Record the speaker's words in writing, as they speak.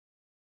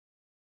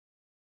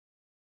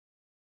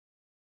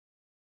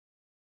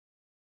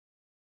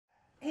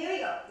Here we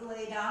go.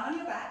 Lay down on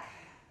your back.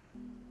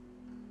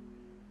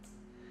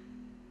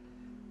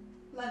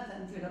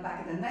 Lengthen through the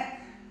back of the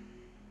neck.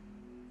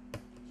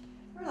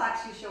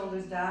 Relax your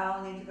shoulders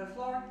down into the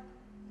floor.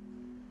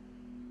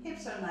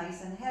 Hips are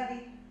nice and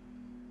heavy.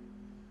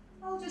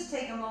 I'll just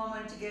take a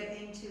moment to get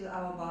into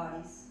our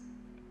bodies.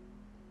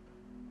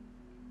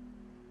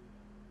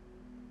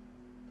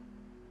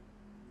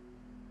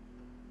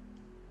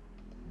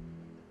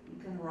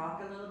 You can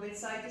rock a little bit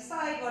side to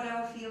side,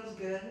 whatever feels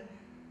good.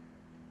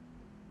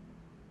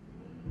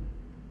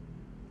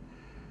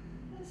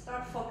 And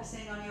start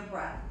focusing on your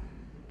breath.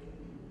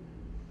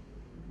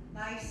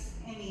 Nice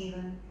and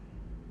even.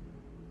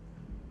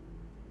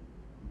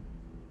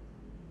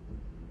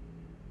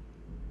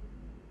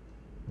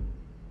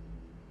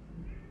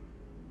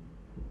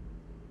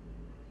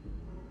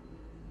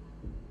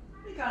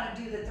 We're going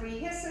to do the 3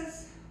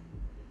 hisses.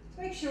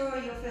 Make sure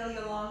you fill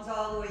your lungs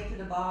all the way to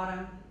the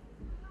bottom.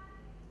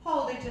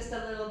 Hold it just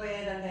a little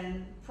bit and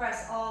then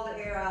press all the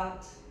air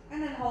out.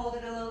 And then hold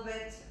it a little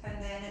bit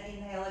and then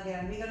inhale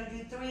again. We're going to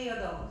do 3 of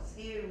those.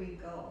 Here we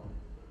go.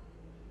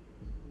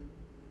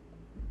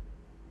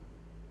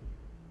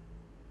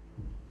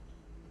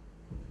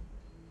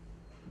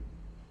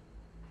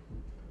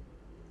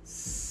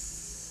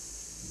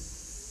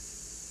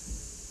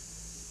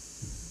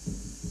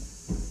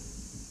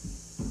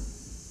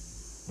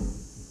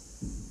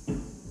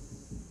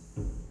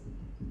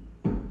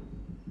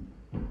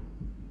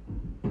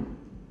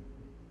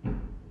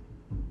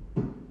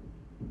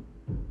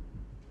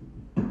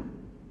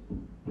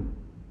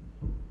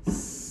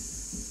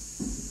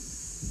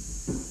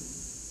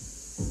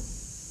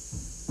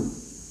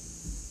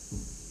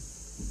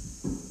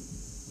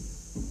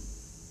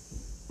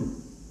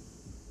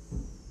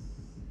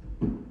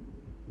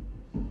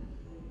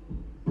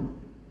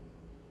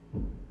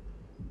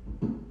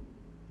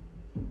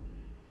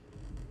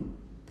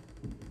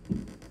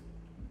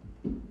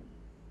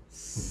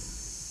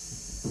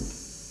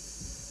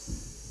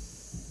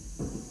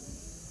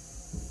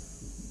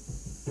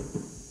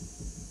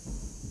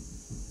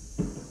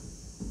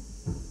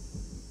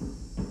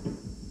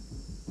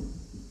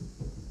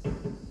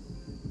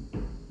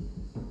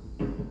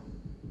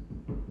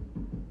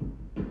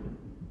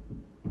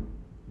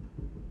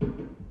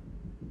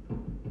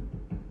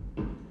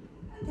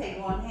 Take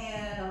one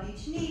hand on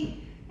each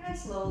knee and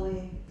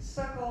slowly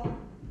circle.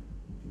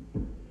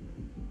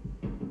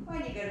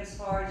 When you get as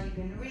far as you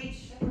can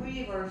reach,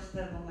 reverse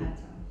the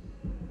momentum.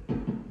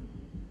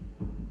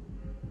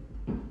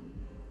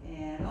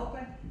 And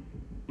open.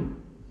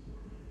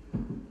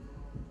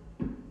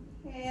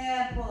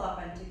 And pull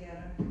up and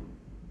together.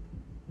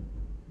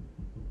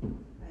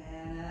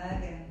 And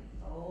again,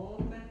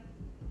 open.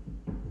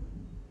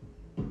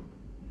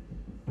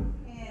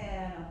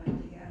 And open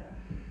together.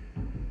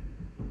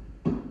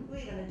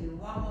 We're going to do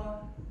one more.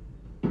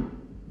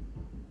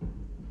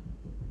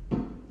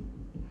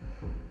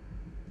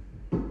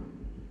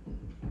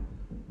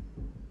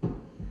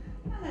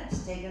 And then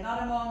just take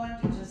another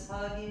moment to just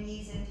hug your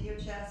knees into your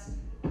chest.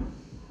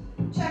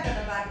 Check on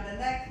the back of the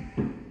neck.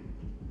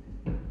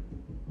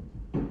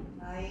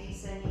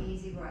 Nice and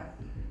easy breath.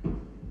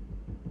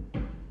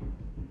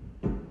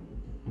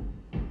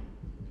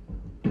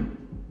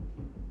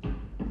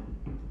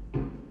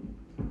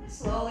 And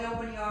slowly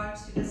open your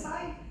arms to the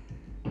side.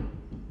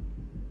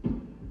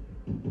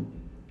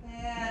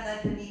 And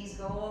let the knees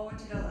go over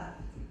to the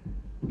left.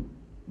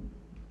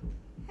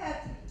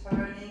 Head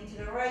turning to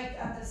the right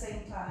at the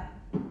same time.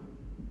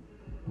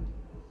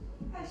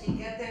 As you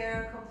get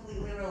there,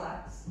 completely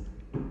relax.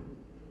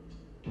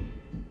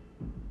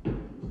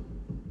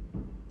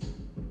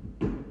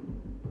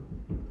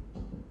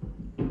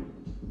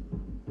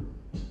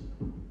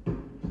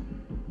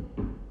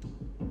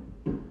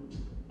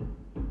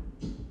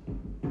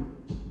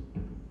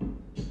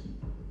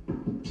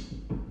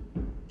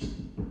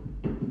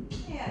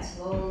 And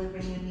slowly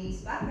bring your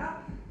knees back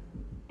up.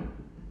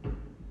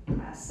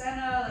 As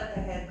center, let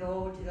the head go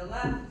over to the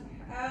left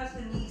as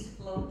the knees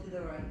float to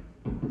the right.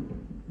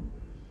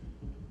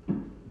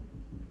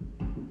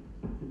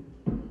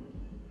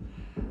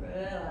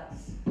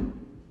 Relax.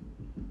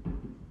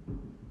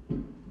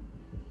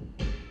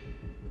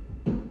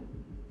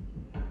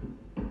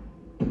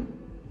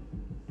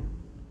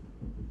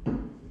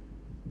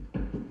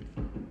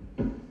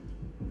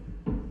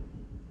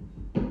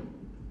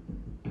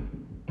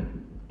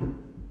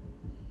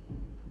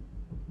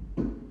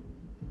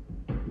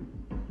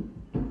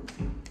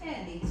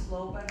 And knees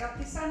flow back up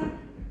to center.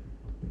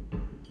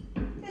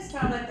 This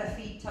time let the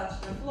feet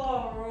touch the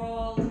floor,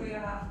 roll through your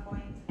half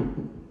point.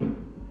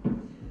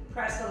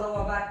 Press the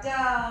lower back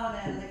down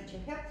and lift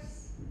your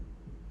hips.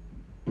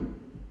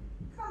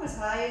 Come as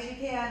high as you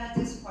can at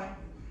this point.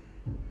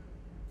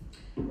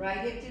 Right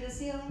hip to the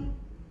ceiling.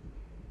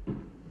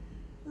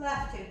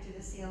 Left hip to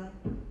the ceiling.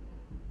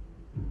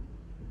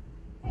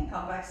 And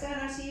come back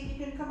center. See if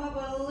you can come up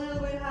a little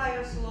bit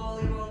higher.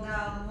 Slowly roll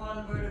down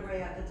one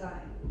vertebrae at a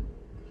time.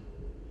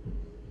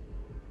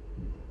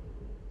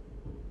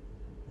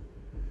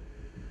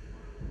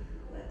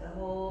 Let the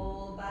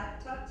whole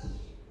back touch.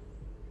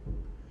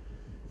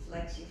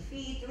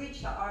 feet,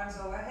 reach the arms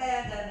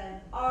overhead, and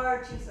then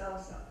arch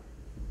yourselves up.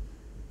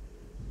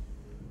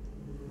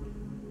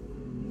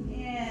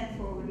 And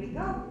forward we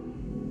go.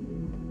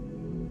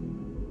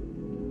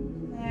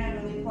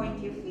 And really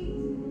point your feet.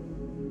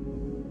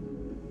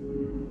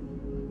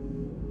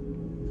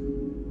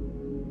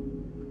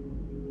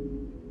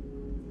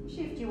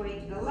 Shift your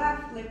weight to the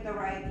left, lift the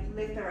right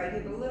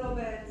hip a little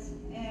bit,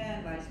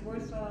 and vice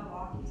versa,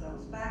 walk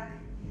yourselves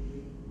back.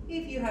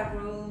 If you have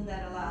room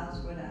that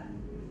allows for that.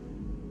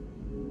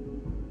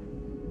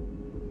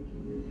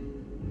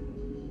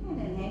 And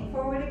then hang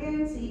forward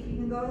again, see if you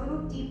can go a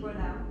little deeper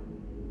now.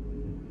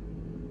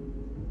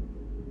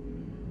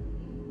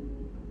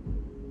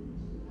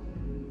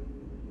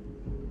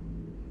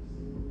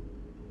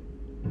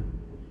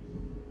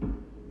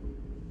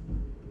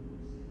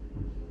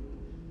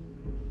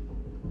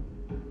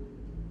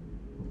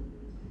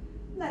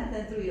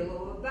 Lengthen through your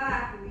lower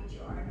back, reach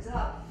your arms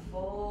up,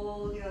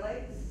 fold your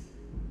legs.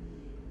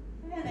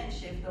 And then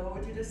shift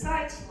over to the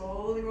side,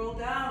 slowly roll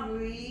down,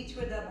 reach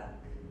with the back.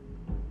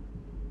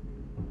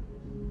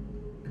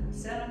 Come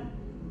center.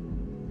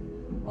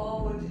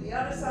 Over to the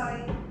other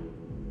side,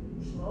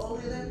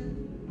 slowly lift.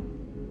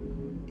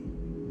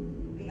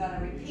 We're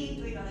gonna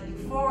repeat, we're gonna do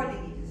forward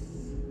knees.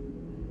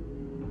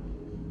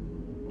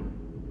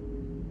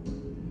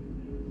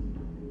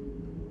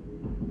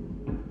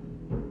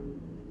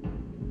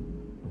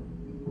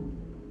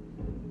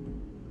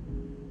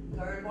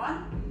 Third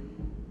one.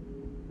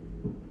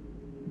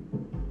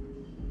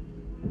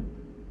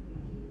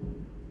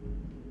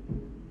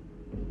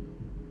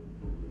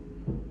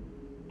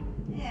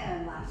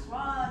 And last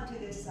one to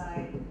this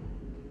side.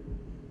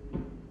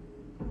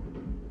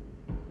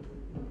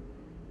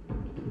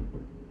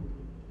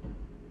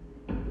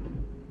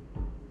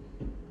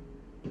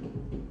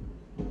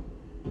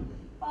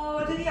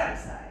 Over to the other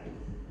side.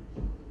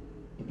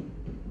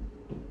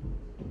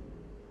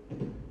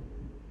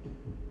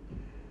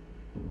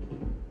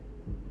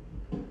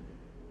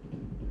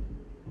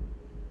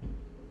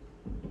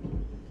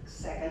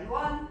 Second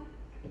one.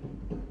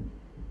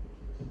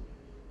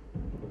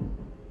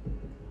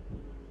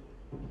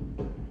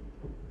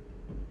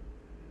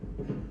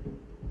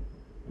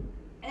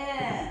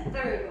 And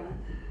third one.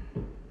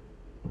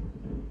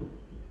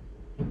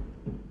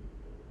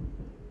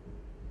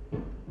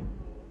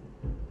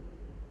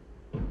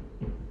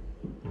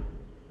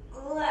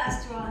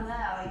 Last one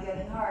now, you're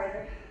getting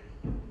harder.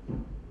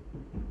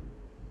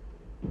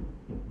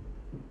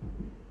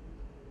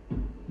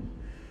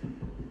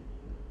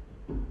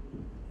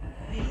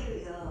 Here we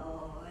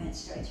go. And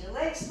stretch your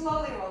legs,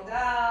 slowly roll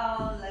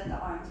down, let the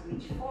arms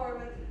reach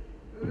forward.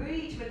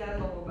 Reach with that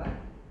lower back.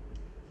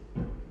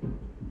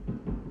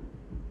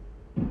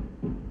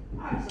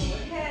 Arms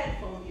overhead,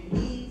 fold your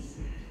knees.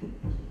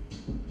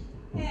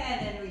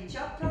 And then reach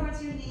up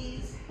towards your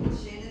knees.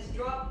 Chin is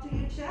dropped to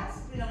your chest.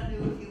 We're gonna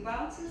do a few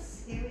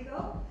bounces. Here we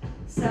go.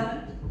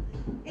 7,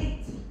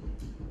 8.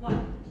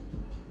 1,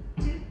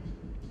 2,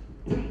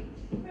 3.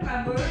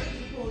 Remember to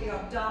pull your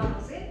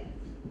abdominals in.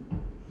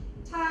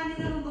 Tiny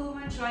little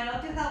movement. Try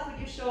not to help with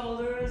your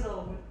shoulders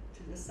over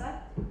to the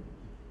side.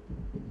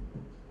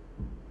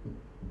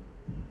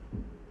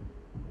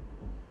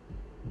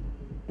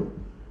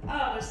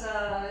 Other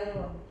side.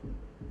 1,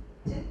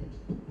 2,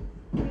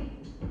 3,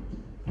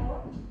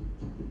 4,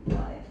 5,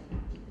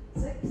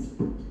 6,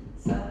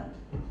 7.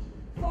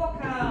 4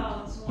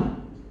 counts.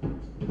 1,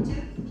 2,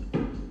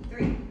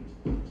 3,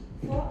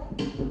 4.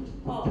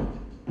 Hold.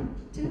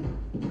 2,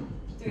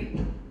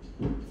 3,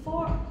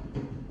 4.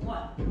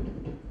 1,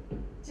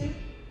 2,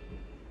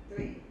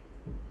 3,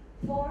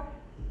 4,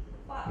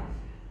 5,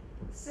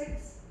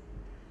 6,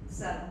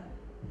 7,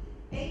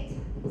 8.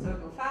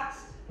 Circle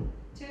fast.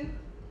 2,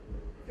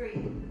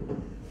 3,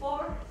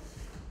 4.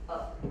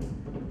 Up.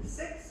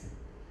 6,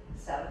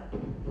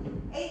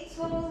 7, 8.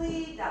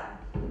 Slowly down.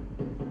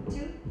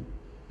 2,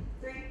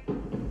 3,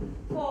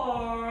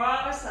 4.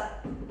 Other side.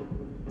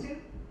 2,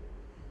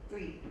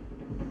 3,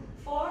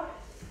 4.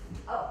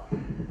 Up.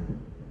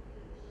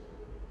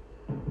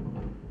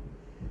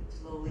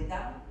 Slowly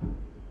down.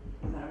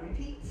 We're gonna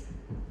repeat.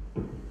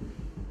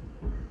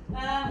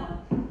 And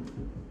 1,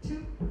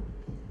 2,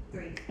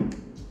 3,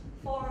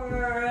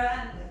 4.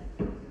 And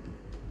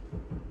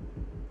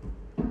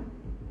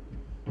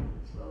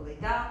slowly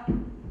down.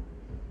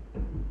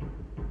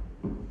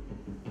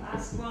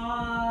 Last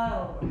one.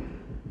 Over.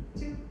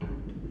 2,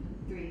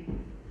 3,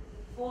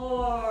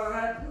 4.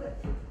 And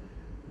lift.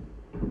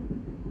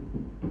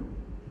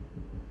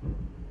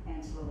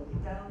 And slowly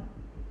down.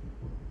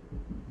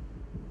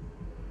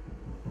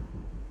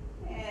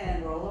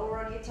 And roll over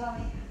on your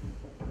tummy.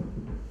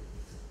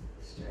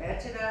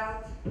 Stretch it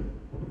out.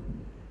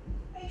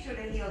 Make sure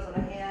the heels of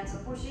the hands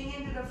are pushing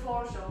into the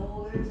floor,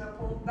 shoulders are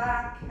pulled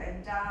back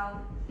and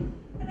down.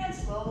 And then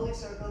slowly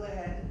circle the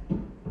head.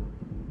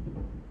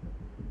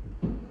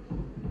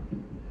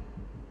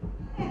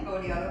 And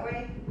go the other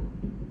way.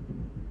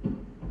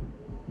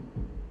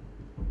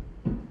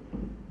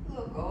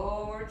 Look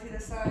over to the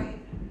side.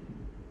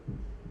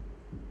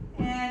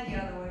 And the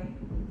other way.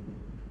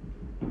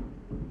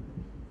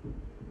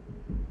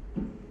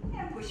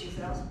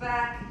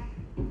 back,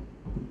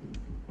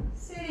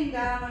 sitting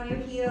down on your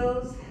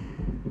heels.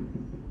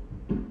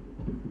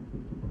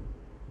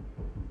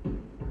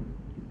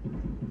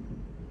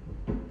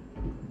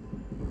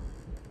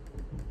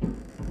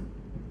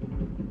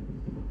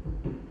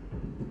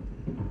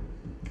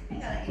 You're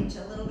gonna inch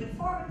a little bit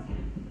forward,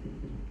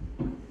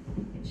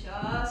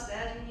 just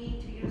as you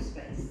need to use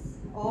space.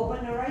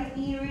 Open the right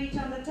knee, reach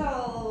on the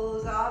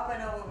toes, up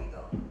and over we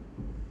go.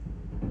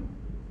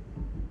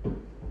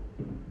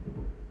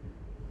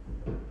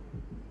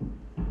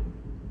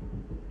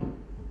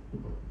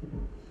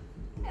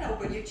 And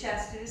open your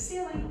chest to the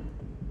ceiling.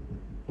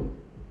 And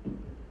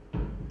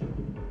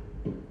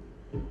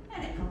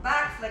then come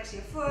back, flex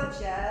your foot,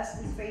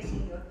 chest is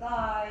facing your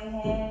thigh,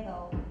 hand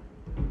over.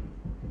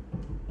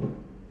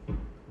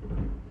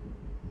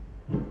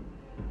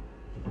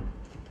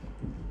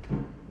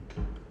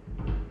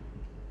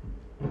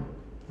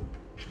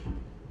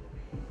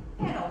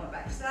 And over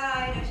back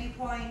side as you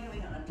point,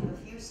 we're gonna do a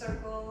few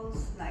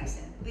circles,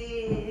 nice and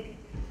big.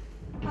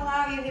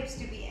 Allow your hips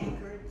to be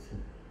anchored.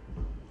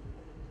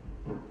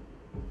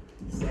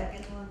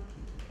 Second one.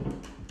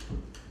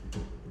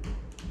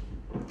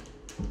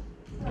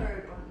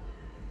 Third one.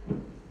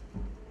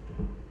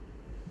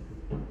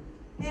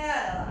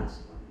 Yeah, the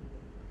last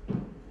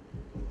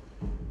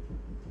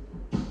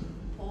one.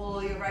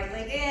 Pull your right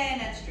leg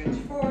in and stretch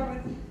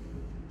forward.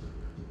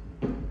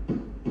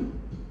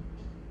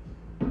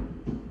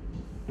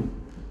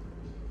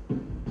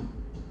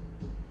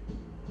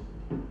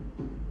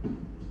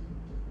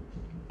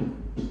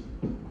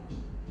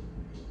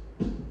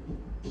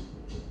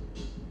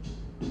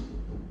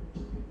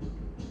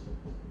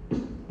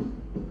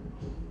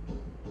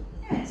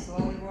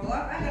 Slowly roll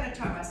up. I'm going to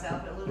turn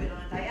myself a little bit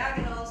on a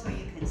diagonal so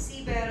you can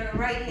see better.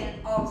 Right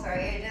hand, oh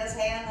sorry, just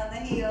hand on the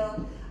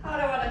heel.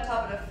 Other one on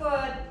top of the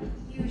foot.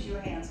 Use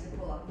your hands to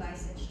pull up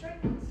nice and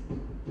straight.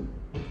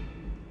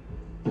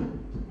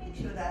 Make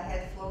sure that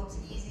head floats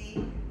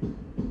easy.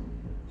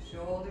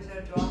 Shoulders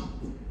are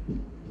dropped.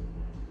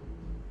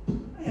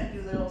 We're going to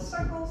do little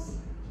circles.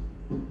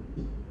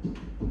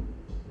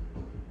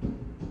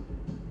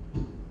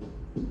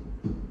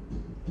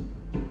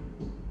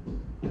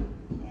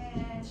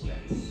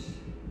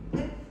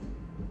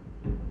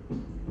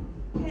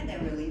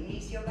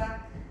 Your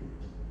back.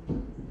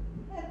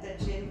 Let the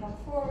chin come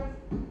forward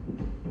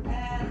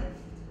and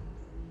lift.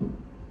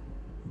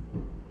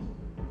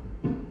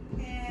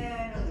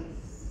 And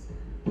release.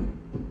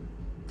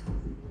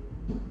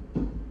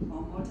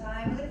 One more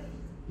time, lift.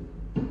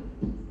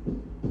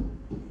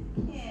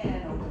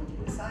 And open to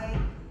the side.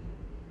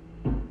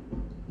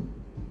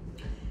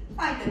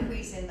 Find the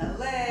crease in the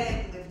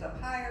leg, lift up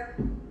higher.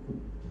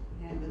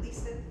 And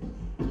release it.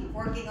 Keep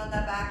working on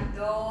that back.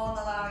 Don't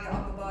allow your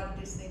upper body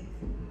to sink.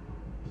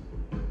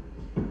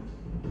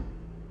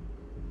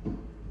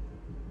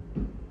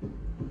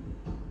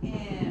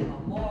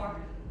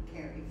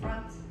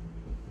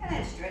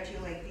 Stretch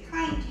your leg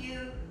behind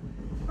you.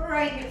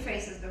 Right hip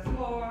faces the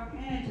floor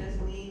and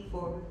just lean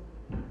forward.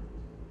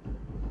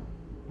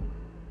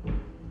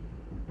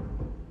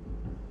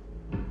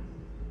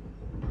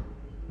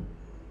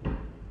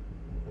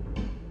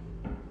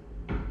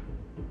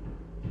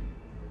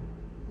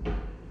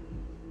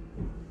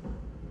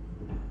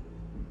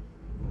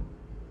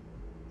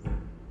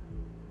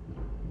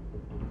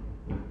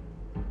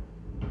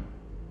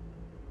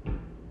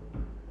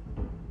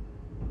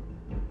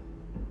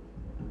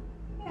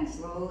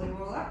 Slowly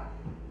roll up.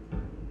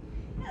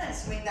 And then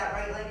swing that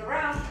right leg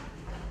around.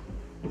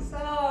 So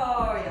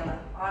your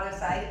other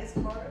side is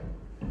forward.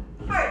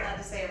 Hard not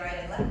to say right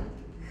and left.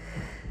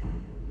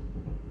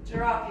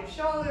 Drop your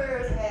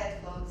shoulders,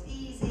 head floats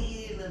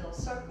easy, little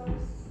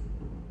circles.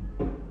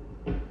 And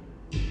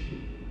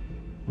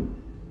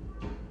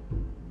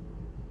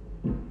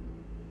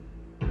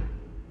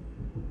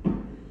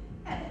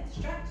then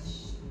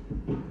stretch.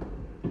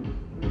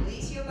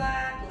 Release your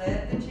back,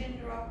 let the chin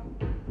drop.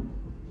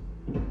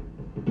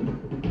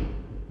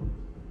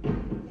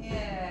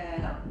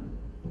 And up.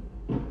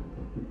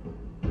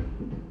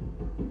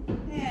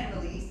 And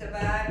release the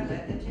back,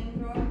 let the chin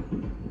drop.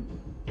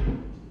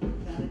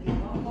 Gonna do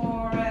one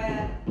more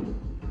and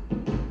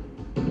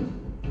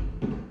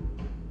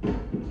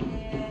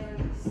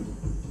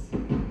release.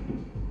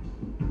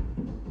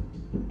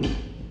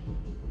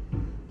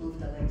 Move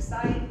the leg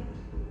side.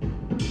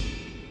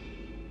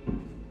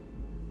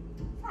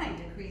 Find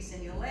a crease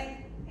in your leg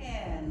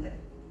and lift.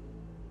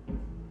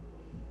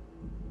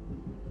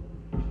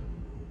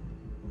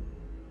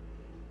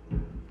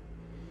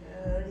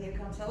 Good, here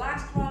comes the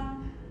last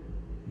one.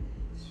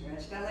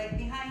 Stretch the leg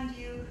behind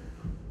you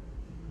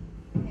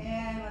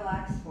and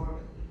relax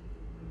forward.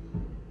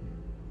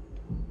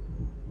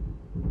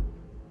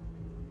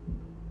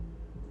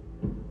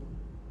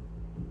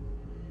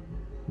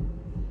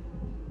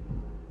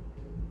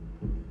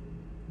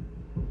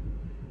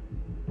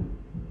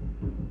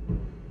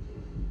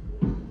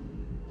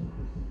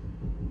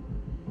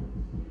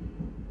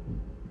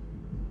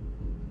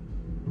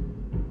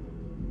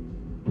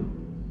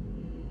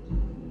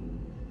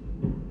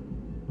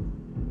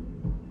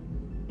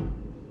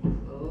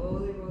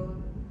 Slowly roll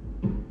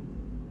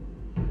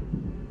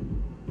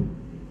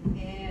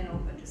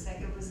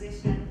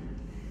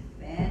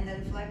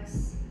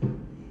flex,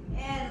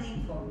 and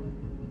lean forward.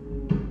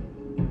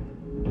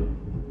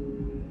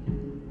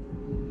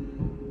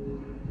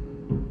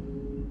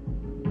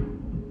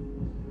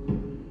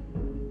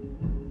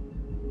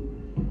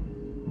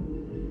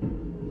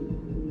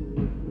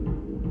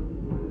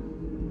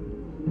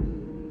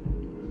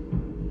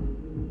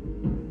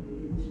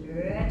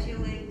 Stretch your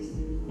legs.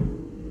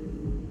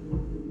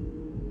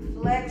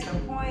 Flex or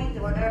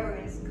point, whatever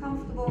is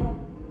comfortable.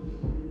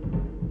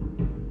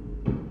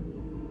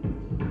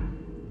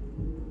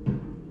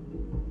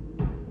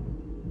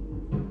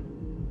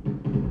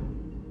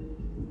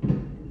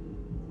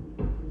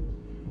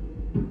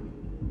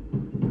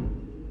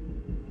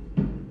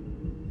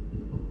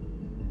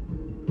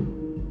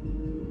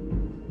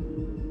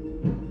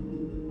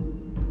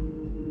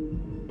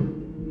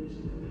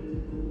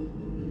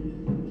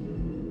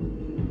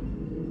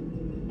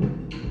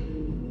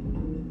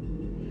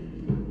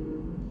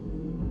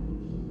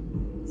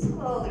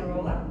 Slowly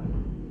roll up.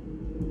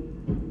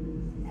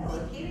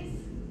 Hello, kitties.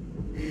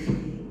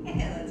 And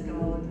let's go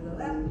over to the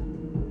left.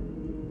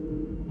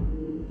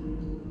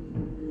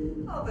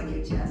 Open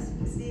your chest to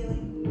the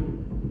ceiling.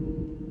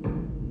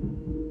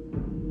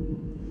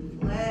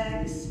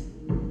 Flex.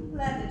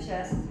 Let the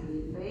chest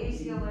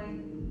face your way.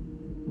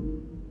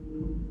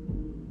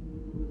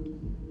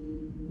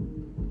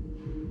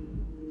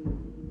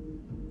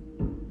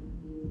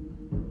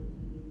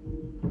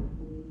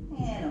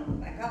 And open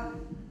back up.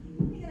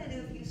 You're going to do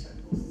a few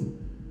circles.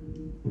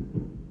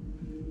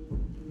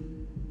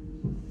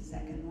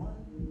 Second one.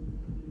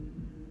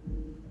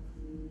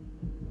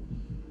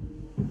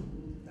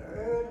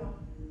 Third one.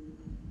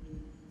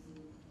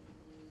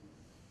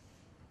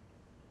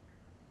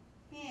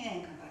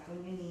 And come back on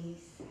your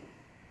knees.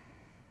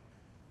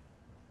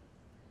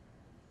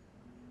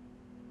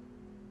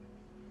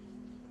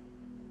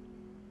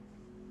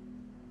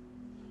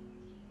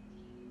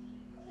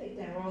 Great,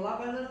 then roll up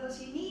a little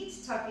as you need.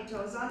 Tuck your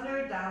toes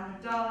under,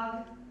 downward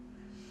dog.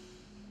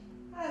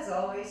 As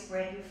always,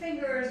 spread your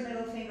fingers,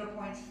 middle finger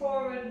points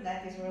forward,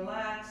 neck is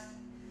relaxed.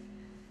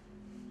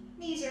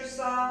 Knees are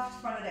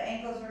soft, front of the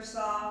ankles are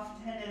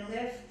soft, and then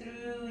lift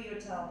through your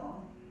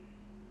tailbone.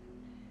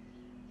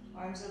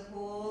 Arms are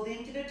pulled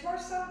into the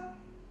torso.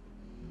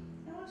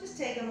 And we'll just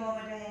take a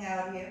moment to hang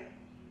out here.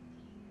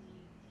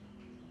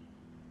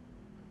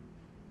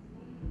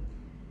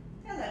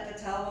 And let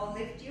the tailbone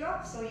lift you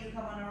up so you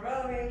come on a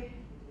rotary,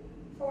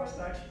 forward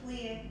arch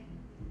plie.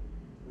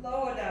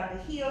 Lower down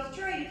the heels,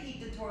 try to keep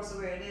the torso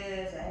where it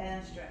is,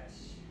 and stretch.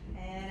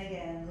 And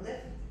again,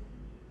 lift,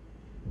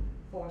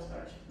 forward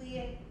arch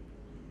plie.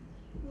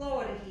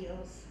 Lower the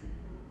heels,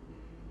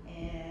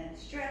 and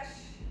stretch,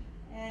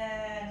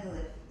 and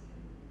lift.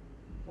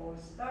 Forward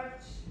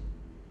arch,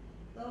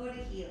 lower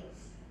the heels,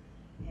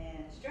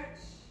 and stretch,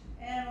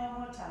 and one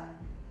more time.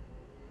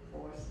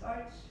 Forward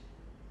arch,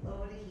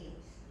 lower the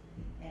heels,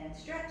 and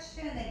stretch,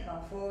 and then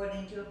come forward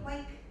into a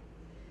plank.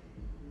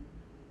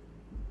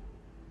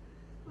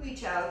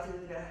 Reach out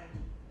through the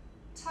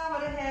top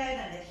of the head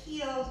and the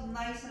heels,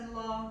 nice and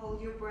long.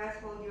 Hold your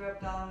breath, hold your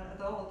abdomen.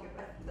 Don't hold your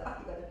breath, no,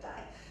 you're gonna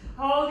die.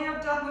 Hold your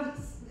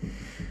abdominals.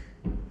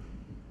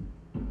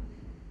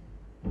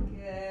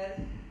 Good.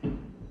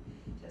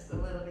 Just a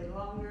little bit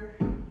longer.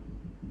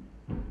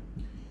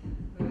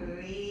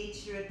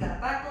 Reach through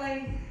that back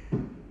leg.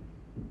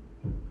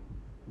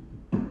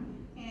 And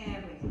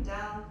bring it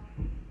down.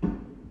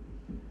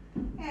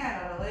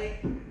 And other leg.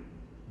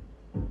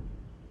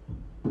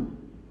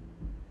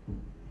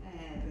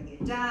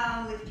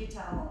 Down, lift your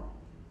towel.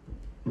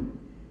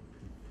 And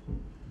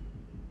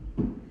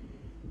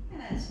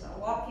then start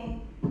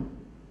walking.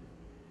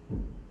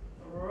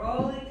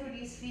 Rolling through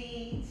these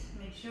feet.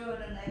 Make sure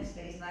the neck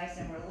stays nice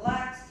and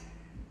relaxed.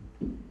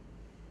 And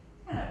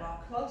I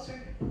walk closer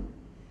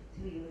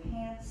to your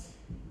hands.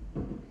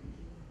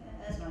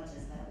 As much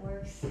as that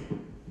works.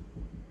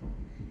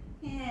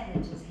 And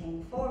then just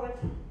hang forward.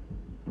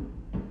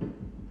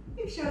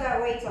 Make sure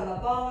that weight's on the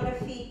ball of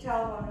the feet,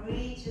 tailbone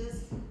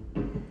reaches.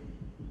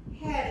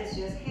 Head is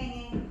just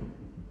hanging.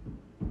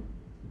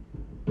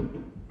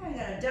 I'm going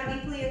to dummy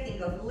plie. Think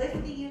of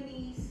lifting your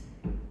knees.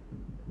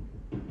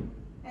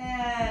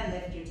 And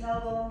lift your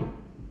tailbone.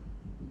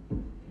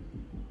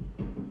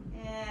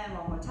 And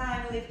one more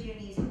time, lift your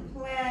knees and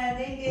plan.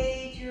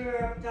 Engage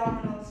your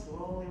abdominals.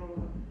 Slowly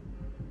roll up.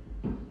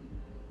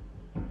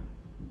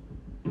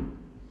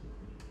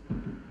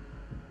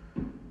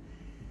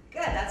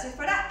 Good, that's it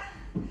for that.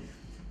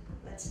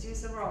 Let's do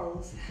some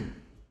rolls.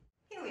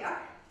 Here we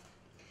are.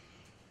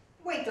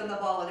 Weight on the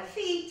ball of the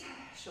feet,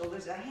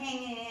 shoulders are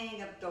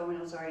hanging,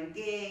 abdominals are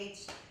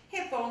engaged,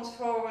 hip bones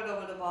forward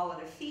over the ball of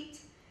the feet.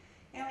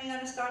 And we're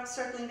going to start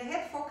circling the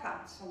head 4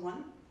 counts. So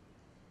 1,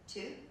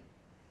 2,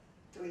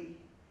 3,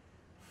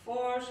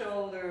 4,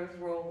 shoulders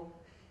roll,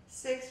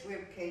 6,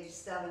 rib cage,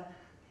 7,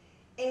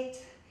 8,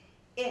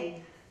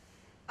 in,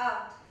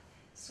 out,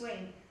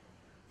 swing,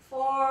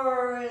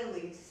 4,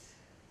 release,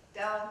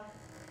 down,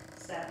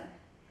 7,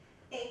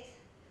 8,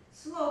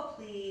 slow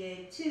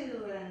plie,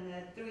 2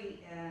 and 3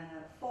 and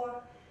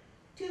 4,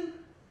 2,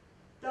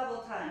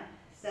 double time,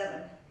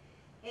 7,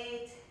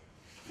 8,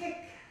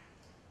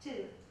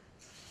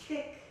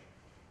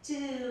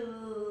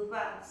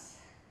 bounce,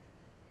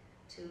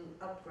 2,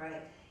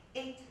 upright,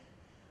 8,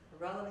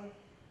 rolling,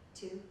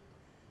 2,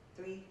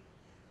 3,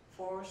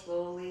 4,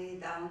 slowly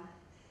down,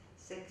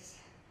 6,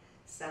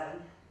 7,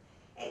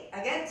 8.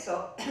 Again,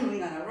 so we're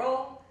gonna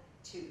roll,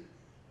 2,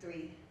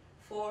 3,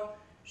 4,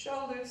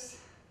 shoulders,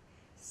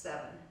 7,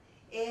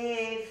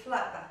 8,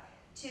 flat back,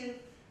 2,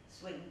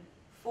 swing,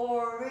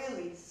 4,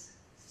 release,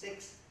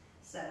 6,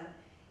 7,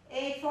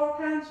 8, 4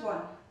 counts,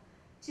 1,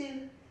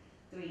 2,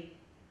 3,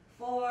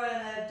 4,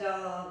 and a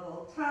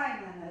double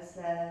time, and a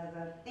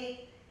 7,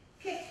 8,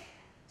 kick,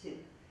 2,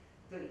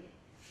 3,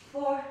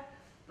 4,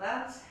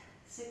 bounce,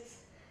 6,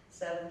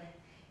 7,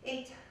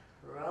 8,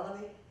 roll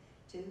away,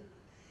 2,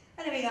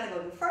 and then we're going to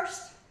go to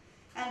first,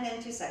 and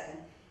then to second.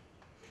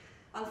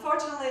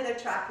 Unfortunately, the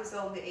track is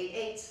only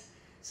 8/8,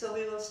 so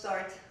we will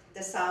start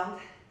the sound.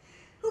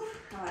 Whew,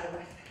 I'm out of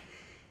breath.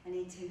 I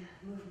need to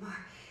move more.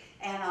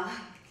 And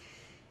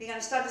we're going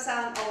to start the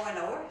sound over and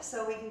over,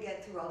 so we can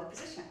get through all the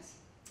positions.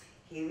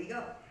 Here we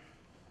go.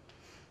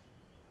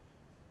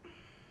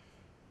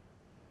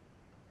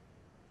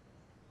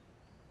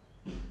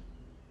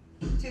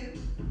 2,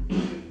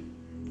 3,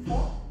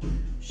 4,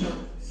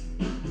 shoulders,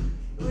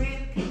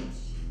 rib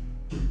cage,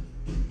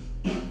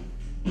 in,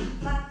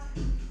 flat,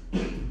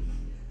 3,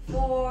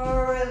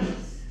 4,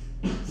 release,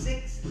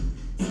 6,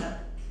 7,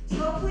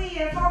 slowly,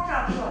 4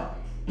 counts,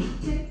 1,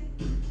 2,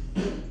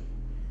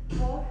 3,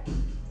 4,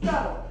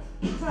 double,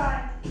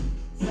 time,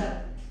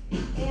 7,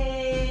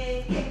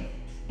 8, kick,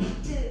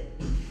 2,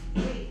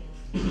 3,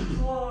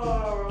 4,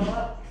 roll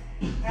up,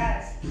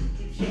 pass,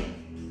 you shake,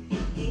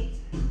 8,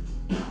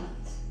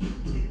 balance,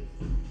 2,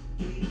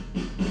 3,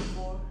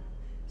 4,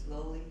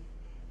 slowly,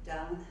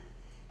 down,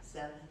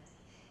 7,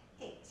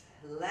 8,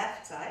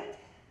 left side,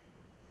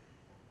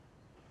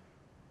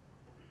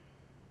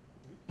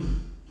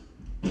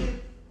 2,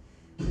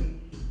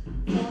 3,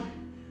 4,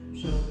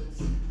 shoulders,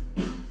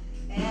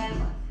 and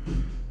 1,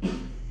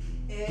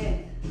 in,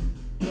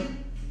 2,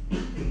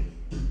 3,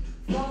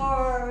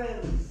 4,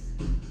 release,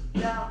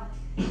 down,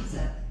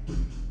 7,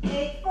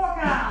 8, 4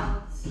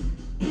 counts,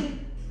 2,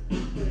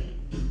 3,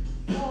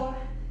 4,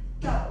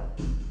 double,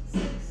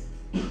 6,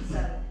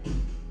 7,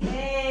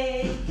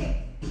 8, kick,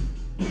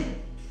 2,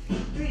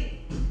 3,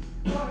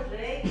 4,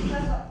 leg,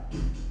 step up,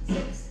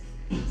 6,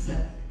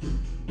 7,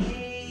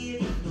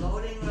 8,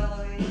 floating roll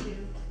away, 2,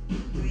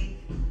 3,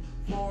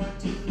 4,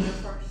 to the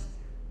first,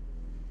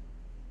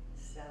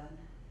 7,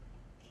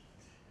 8.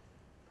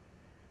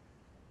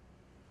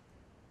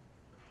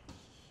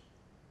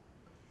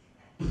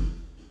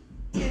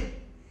 2,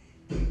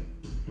 3,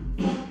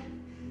 4,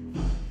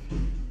 5,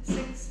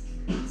 6,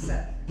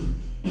 7,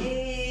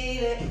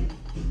 8,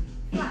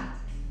 flat,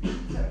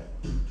 circle,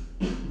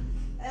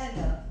 and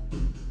up.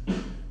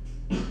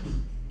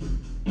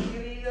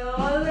 Here we go,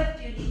 lift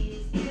your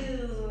knees,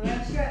 2,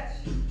 and stretch,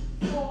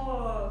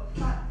 4,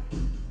 5,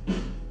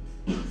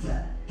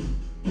 7,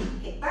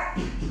 kick back,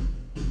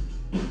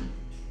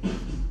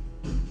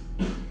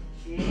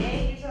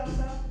 shake yourself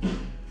up,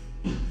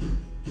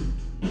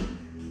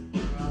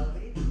 roll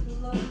away to the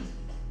left,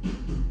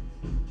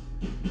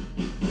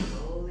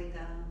 slowly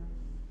down.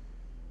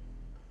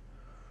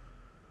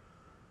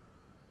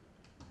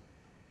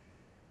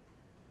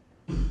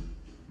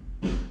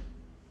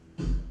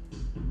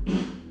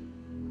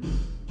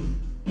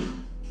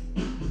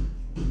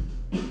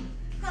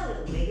 A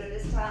little bigger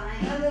this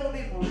time, a little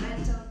bit more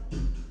momentum.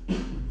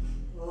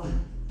 Oh.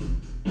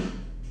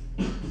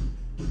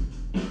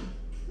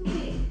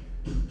 Okay.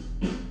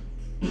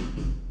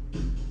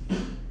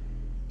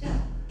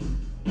 Down.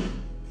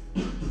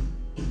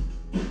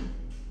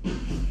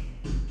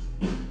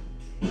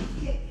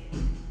 Kick.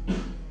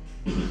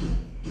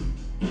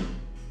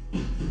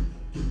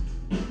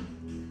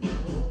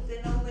 Oh,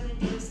 then open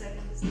into the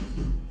second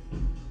position.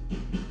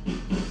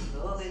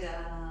 Slowly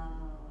down.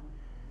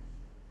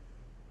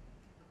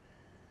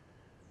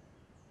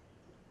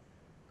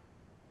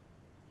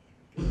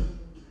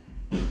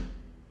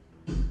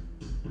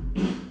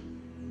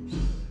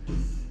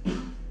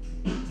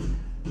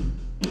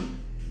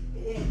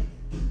 In.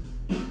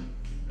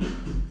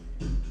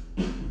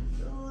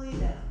 Slowly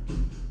down.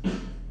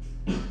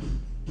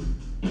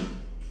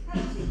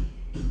 Happy.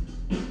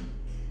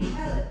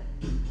 Elevate.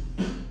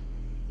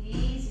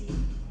 Easy.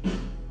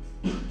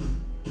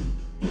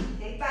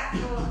 Take back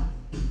for 1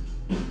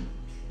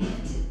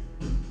 and 2.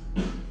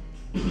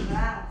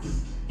 Bounce.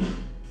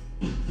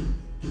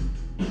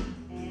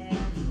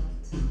 And float.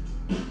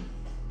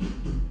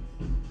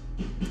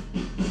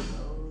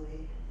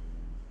 Slowly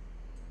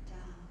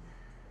down.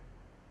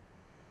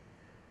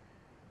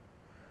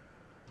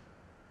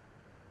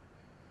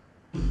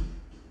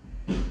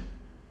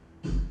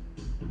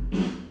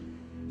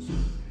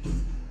 Shoulders.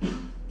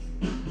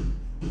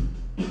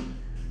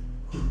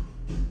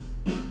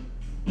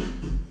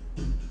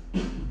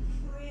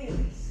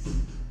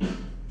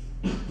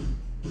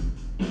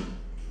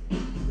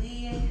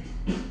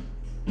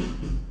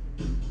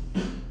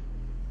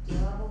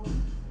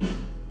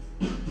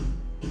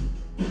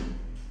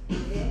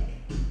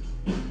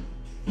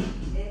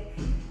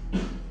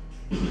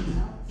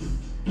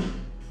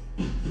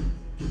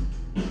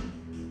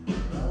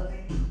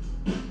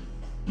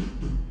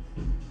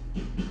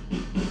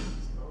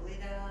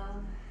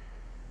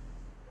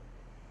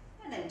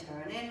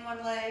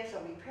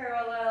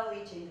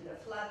 reach into the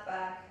flat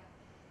back.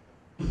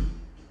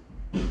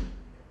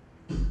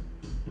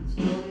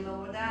 Slowly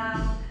lower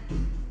down.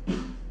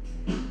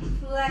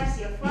 Flex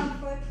your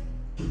front foot.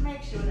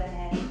 Make sure the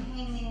head is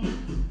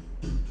hanging.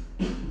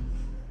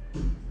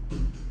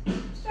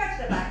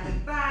 Stretch the back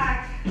leg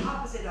back.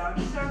 Opposite arm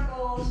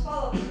circles.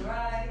 Follow your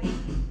right.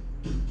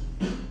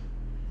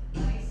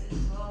 Nice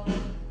and slow.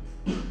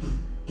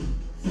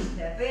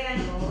 Step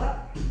in, roll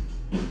up.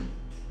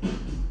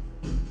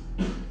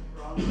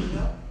 Roll it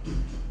up.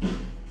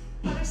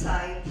 Other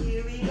side.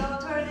 Here we go.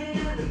 Turn in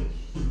and reach.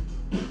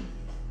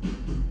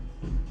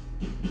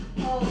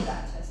 Hold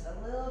that just a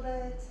little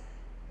bit.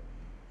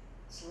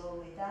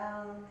 Slowly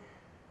down.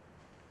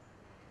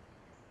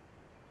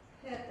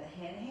 Let the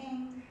head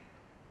hang.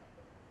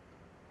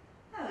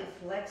 Now we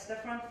flex the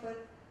front foot.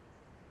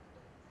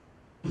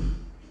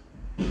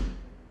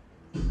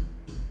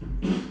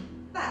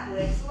 Back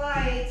leg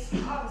slides.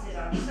 Opposite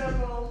arm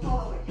circles.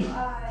 Follow with your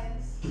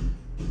eyes.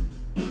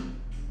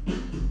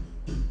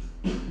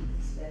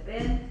 Step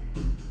in.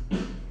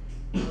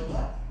 Go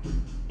up.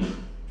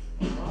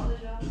 Roll the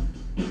jump.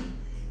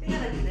 We're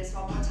going to do this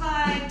one more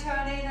time.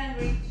 Turn in and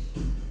reach.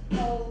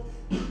 Hold.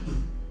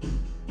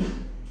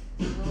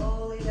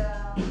 Slowly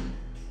down.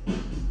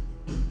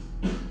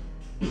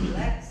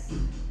 Flex.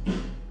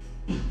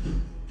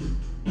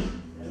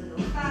 A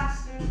little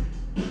faster.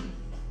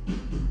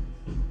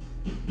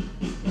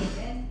 Step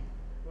in.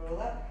 Roll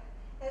up.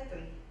 And 3.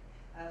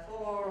 And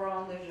 4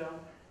 on the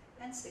jump.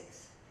 And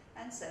 6.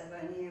 And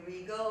 7. Here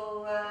we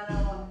go.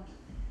 And 1,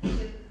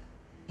 2.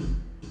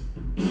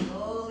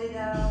 Slowly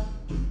down.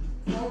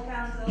 4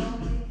 counts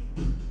only.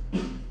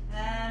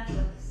 And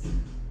flex.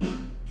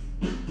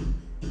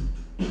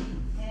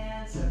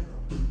 And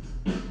circle.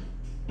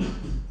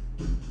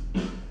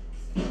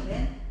 Step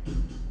in.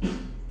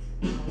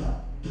 Roll up.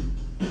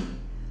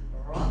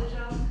 Roll the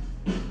jump.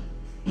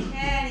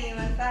 And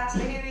even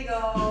faster. Here we go.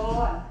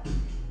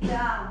 1.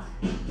 Down.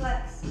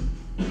 Flex.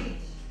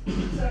 Reach.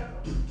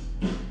 Circle.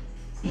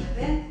 Step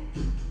in.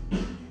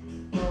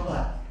 Roll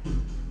up.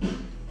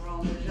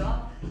 Roll the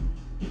jump.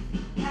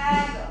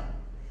 And go.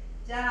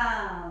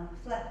 Down.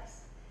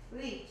 Flex.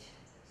 Reach.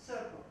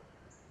 Circle.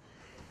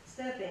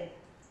 Step in.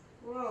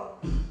 Roll.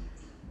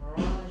 Roll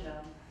the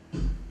jump.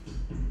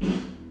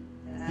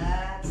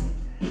 That's it.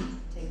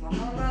 Take one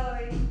more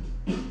rotary.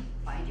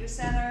 Find your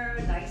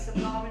center. Nice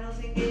abdominals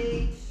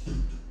engaged.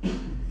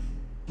 Take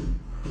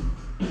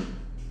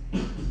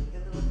a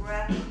little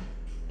breath.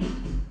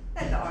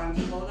 Let the arms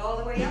float all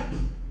the way up.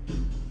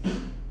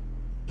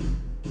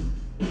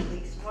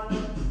 Release one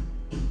of them.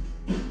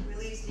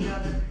 Release the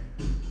other.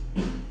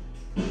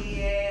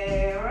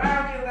 Yeah,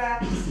 round your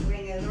back.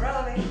 Swing and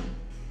relevant.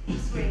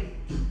 Swing.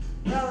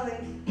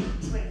 Relevant.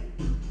 Swing.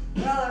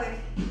 Relevant.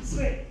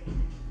 Swing.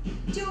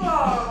 2 more.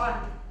 1.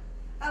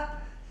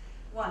 Up.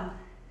 1.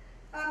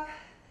 Up.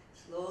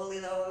 Slowly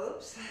low.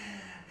 Oops.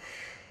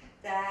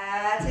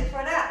 That's it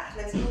for that.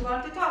 Let's move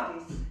on to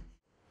tompies.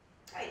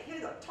 Alright, here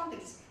we go.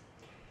 Tompies.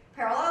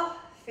 Parallel,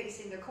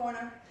 facing the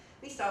corner.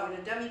 We start with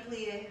a dummy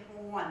plie.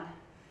 1,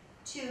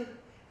 2.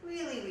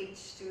 Really reach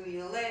through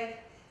your leg.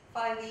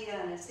 5E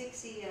and a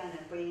 6E and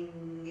a bring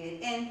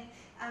it in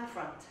and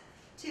front.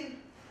 2,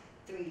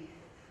 3,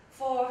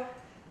 4.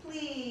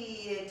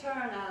 Plie,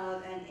 turn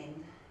out and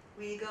in.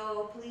 We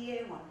go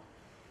plie. 1,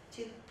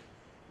 2.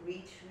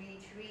 Reach,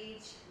 reach,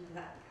 reach.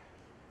 Lap.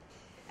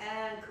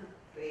 And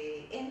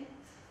coupe in.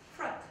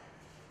 Front.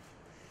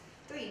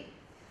 3,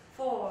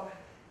 4.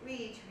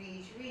 Reach,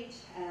 reach, reach,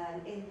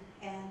 and in,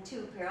 and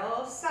 2.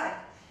 Parallel side.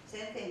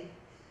 Same thing.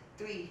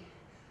 3,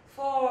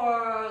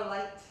 4.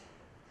 Light.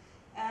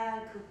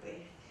 And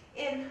coupe.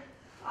 In.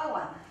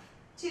 1,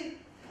 2,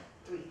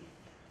 3,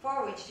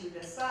 4. Reach to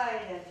the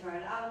side and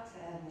turn out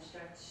and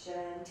stretch.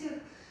 And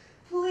 2.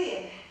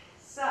 Plie.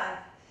 Side.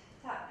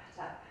 Tap,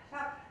 tap,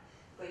 tap.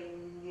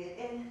 Bring it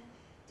in.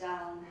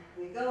 Down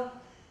we go.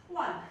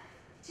 1,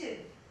 2,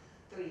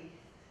 3,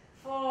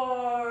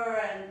 4.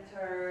 And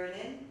turn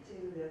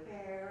into the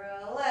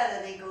parallel.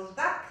 And it goes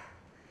back.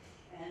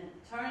 And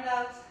turn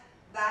out.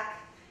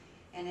 Back.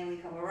 And then we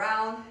come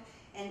around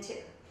and 2.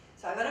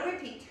 So I'm going to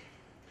repeat.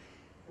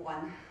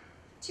 1,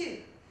 2,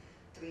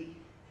 3,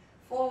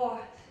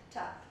 4,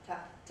 tap,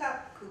 tap,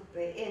 tap, coupe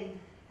in,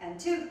 and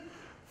 2,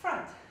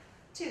 front,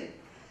 2,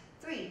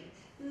 3,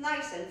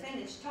 nice and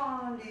finish,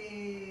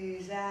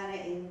 tendus, and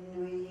in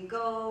we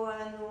go,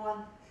 and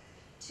 1,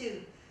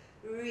 2,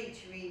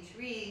 reach, reach,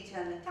 reach,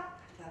 and a tap,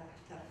 tap,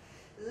 tap,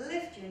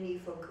 lift your knee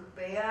for coupe,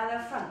 and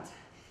a front,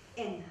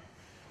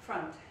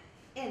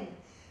 in,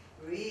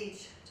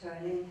 reach,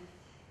 turn in,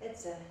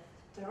 etc.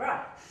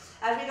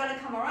 As we're going to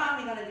come around,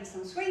 we're going to do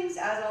some swings,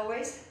 as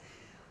always.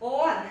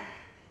 1,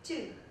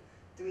 2,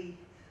 3,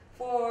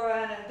 4,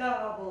 and a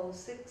double,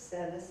 6,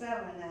 and a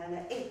 7, and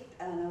a 8,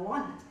 and a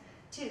 1,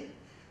 2,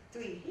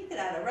 3. You can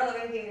add a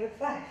relevant here.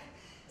 5,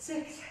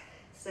 6,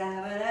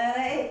 7, and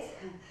 8.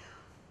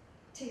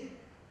 2,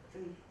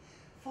 3,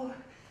 4,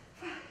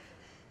 5,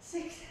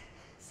 6,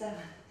 7,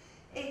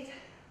 8.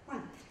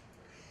 1,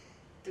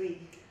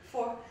 3,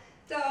 4.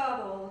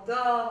 Double,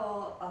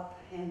 double, up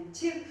and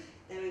 2.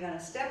 Then we're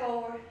gonna step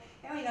over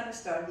and we're gonna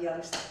start the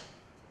other side.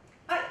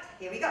 All right,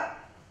 here we go.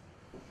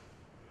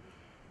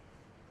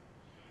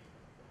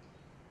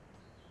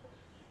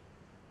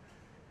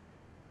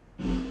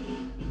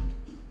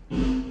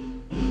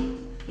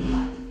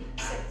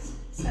 6,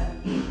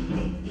 7,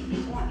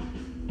 8,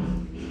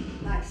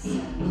 1. Nice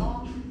and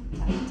long.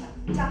 Tap, tap,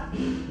 tap.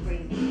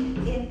 Bring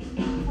it in,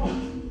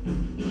 forward,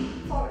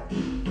 forward.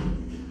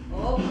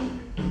 Over.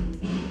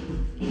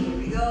 Here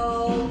we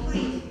go.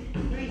 Please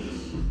reach.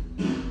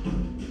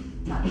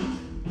 Tap.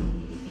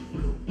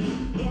 Scoop.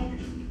 In,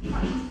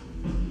 front,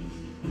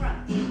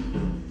 front.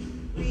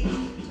 Reach.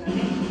 Turn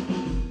in.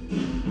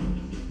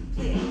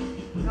 Clear.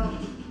 Go.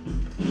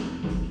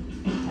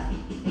 Tap.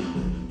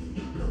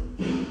 Scoop.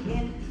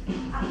 In,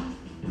 out,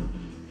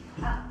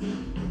 out.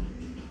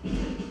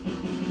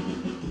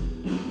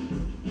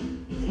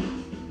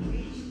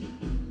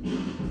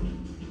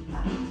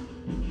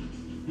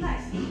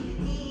 Nice.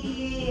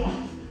 Knee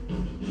out.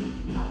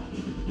 Out.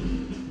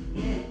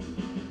 In.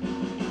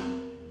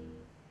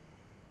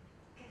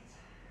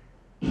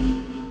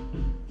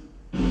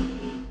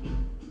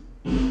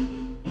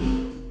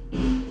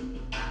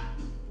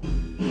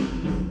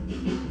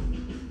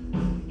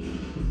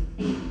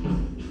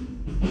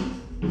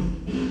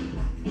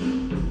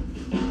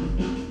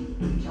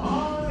 Reach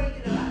all the way to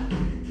the back.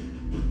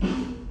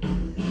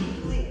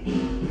 Clear.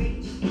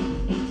 Reach.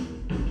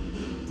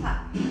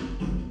 Tap.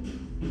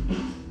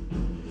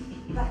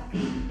 Back.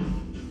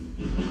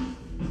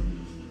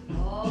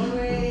 All the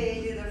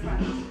way to the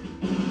front.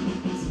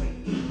 Swing.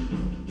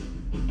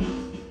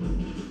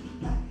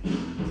 Back.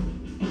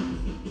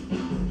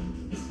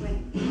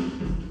 Swing.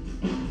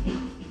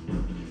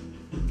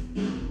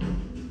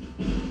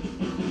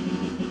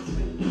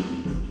 Swing.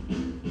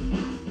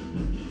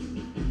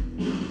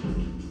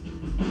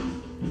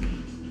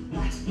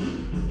 Last one.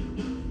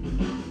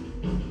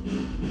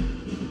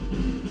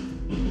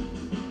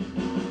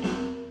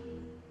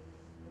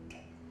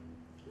 Okay.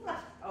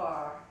 Left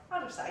or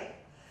other side.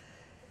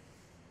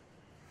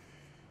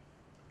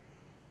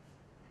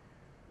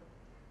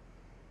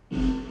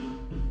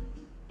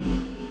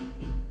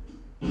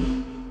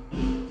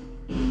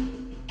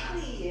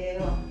 Clear.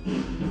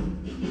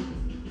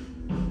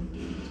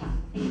 Tap.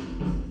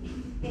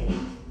 In.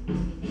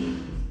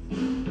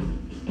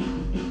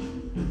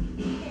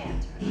 And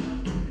turn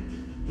out.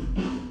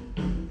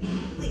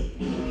 Clear.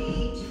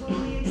 Reach,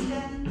 fully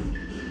extend.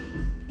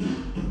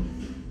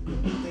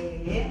 Way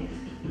in.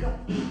 Go.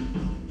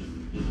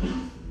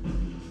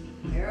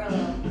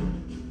 Parallel.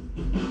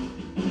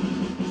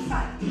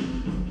 Side. Tap.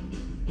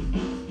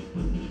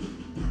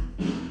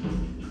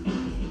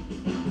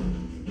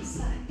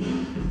 Side.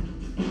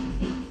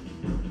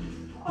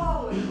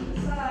 All the way to the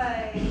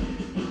side.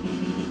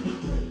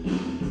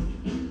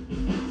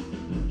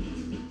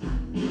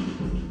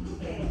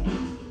 Clear.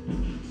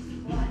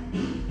 One.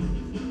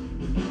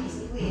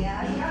 Simply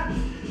add it up.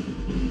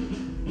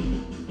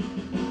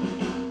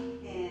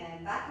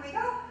 And back we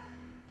go.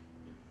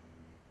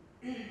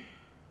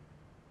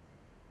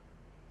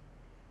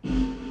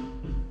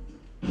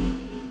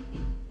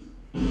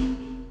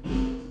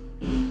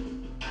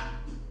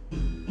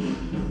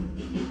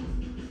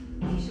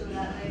 Make sure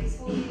that leg is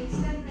fully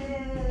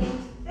extended.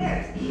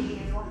 There's a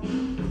clear one.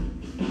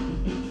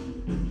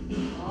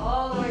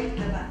 All the way to the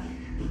back.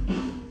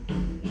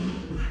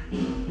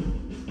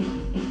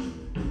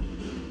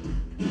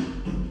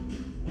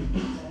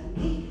 Turn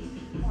knee.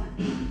 1,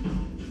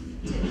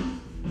 2.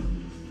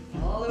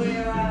 All the way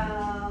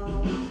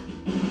around.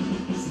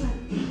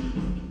 Swing.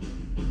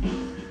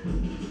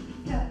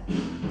 Tap.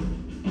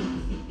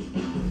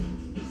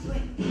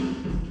 Swing.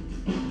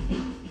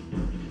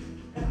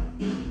 Go.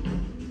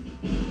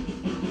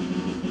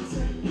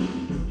 Swing.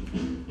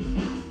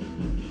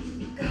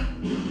 Go.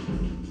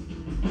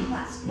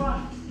 Last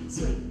one.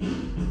 Swing.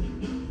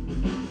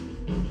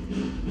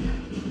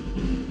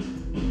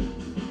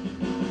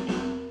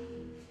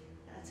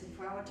 That's it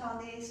for our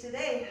Tondes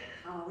today.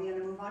 We're going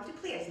to move on to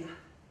pliés now.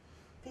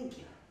 Thank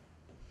you.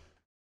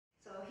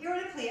 So here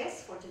are the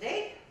pliés for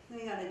today.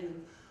 We're going to do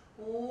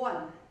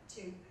 1,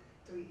 2,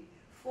 3,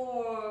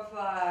 4,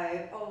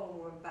 5,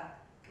 over, back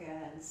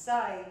and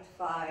side,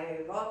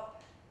 5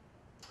 up,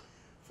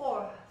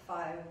 4,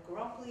 5,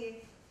 grand plie,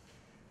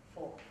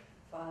 4,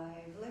 5,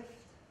 lift,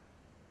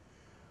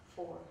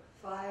 4,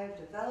 5,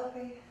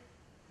 développé,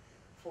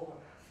 4,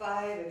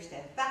 5,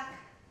 extend back,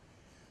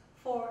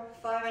 4,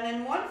 5, and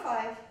then 1,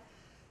 5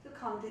 to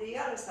come to the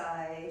other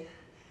side.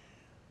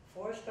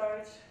 4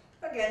 starts.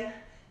 Again,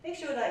 make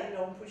sure that you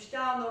don't push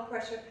down, no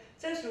pressure.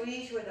 Just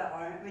reach with the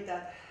arm, with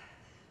the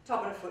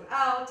top of the foot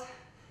out.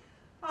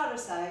 Other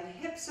side,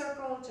 hip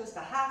circle, just a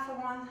half of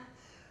one.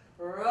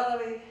 Roll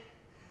away.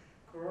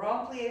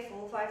 Grand plie,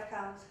 full 5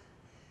 counts.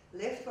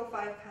 Lift for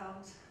 5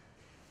 counts.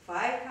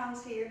 5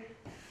 counts here.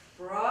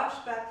 Brush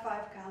back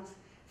 5 counts.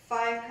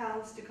 5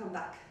 counts to come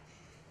back.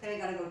 Then you're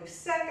going to go to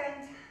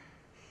second.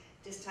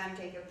 This time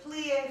take your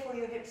plie for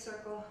your hip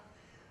circle.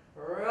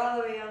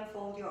 Roll away,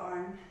 unfold your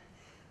arm.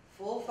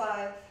 Full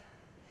 5.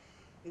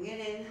 Bring it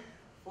in.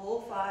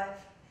 Full 5.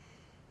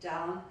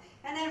 down,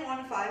 and then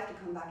 1, 5 to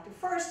come back to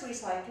first, we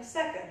slide to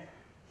second.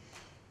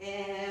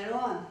 And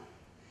 1,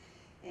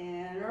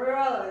 and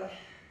roll away,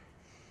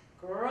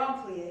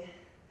 grand plie,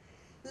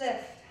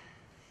 lift,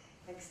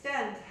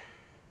 extend,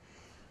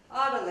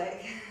 other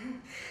leg,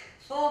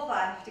 full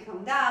 5 to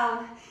come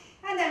down,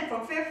 and then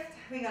from fifth,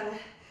 we're gonna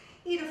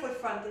either foot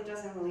front, it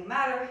doesn't really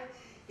matter.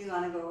 You're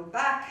gonna go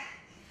back,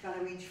 you're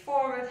gonna reach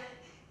forward,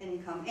 then you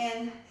come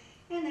in,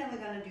 and then we're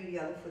gonna do the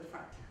other foot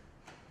front.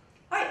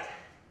 All right,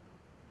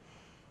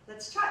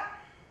 let's try.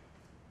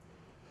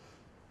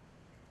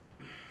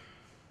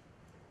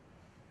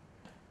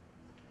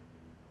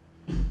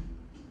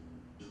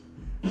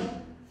 4,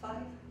 5,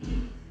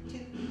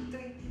 2,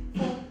 3,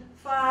 4,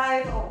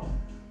 5, oh.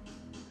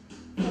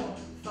 4,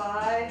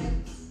 5,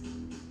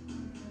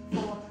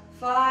 4,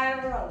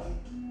 5, rolling.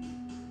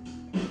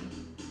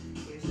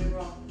 Here's the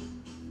roll.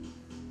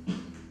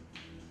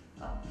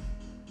 Up.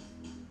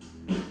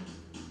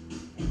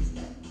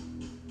 Extend.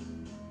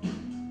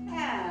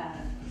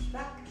 And push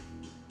back.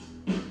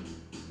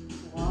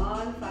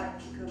 1, 5,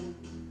 come.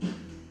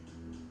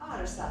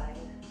 Other side.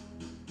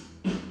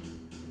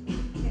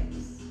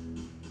 Hips.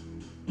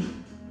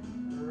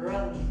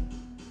 Rolling.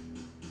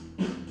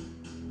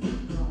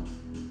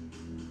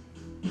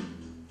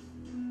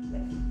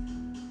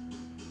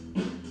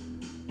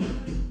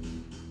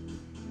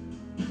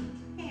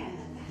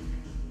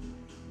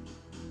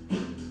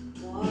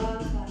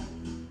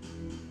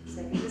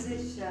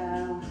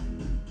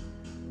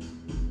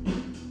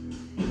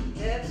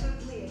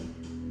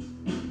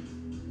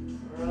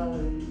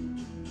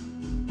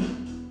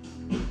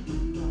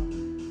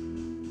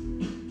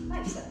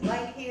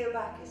 Right here,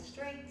 back is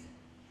straight.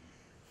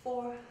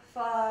 4,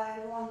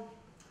 5, 1,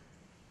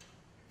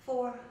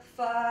 4,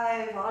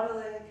 5, other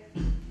leg.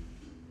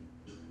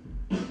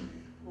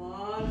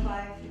 1,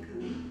 5 to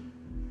come.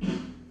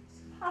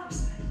 Other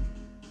side.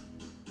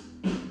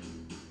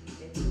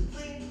 Get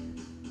complete.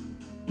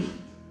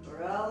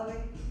 Roll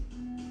away.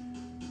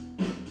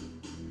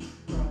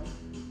 Roll.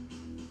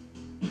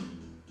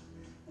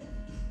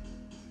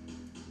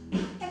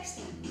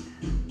 Extend.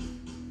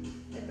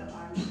 Let the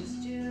arms just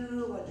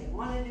do what they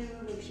want to do.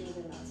 Make sure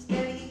they're not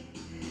steady.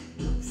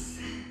 Oops.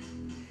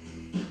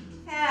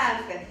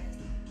 And fifth.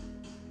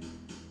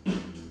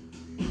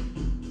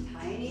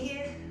 Tiny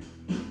here.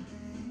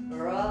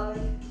 Roll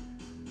it.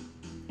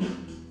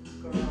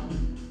 Grow.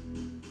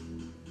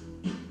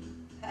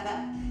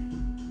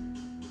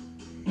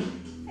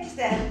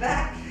 Extend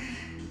back.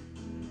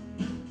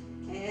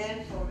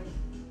 And forward.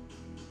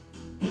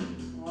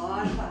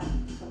 1, 5.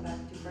 Come back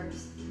to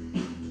first.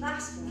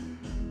 Last one.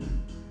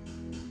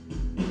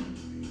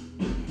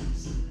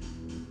 Yes.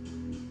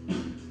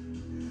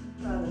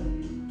 Roll.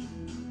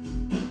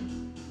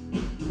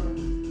 Grow.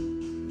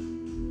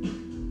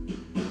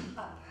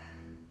 Up.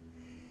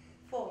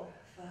 4,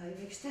 5.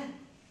 Extend.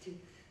 2,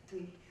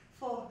 3,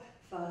 4,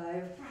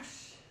 5.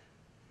 Brush.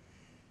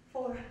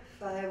 4,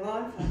 5,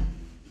 1, 5.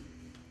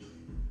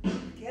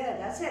 Good,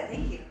 that's it,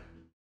 thank you.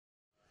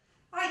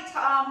 All right,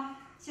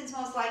 since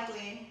most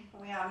likely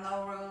we have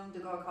no room to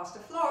go across the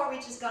floor,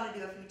 we're just gonna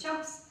do a few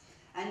jumps.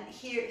 And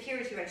here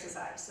is your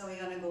exercise. So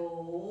we're gonna go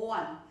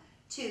 1,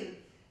 2,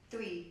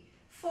 3,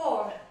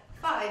 4,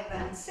 5,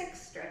 and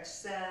 6. Stretch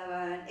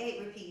 7, 8,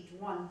 repeat.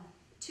 1,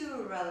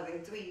 2,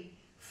 relevate. 3,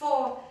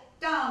 4,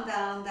 down,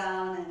 down,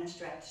 down, and a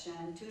stretch.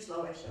 And 2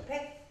 slowish,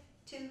 okay?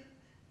 2,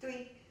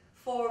 3,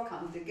 4,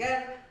 come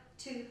together.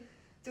 2,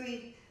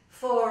 3,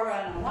 4,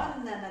 and a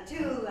 1, and a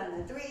 2,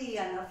 and a 3,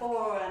 and a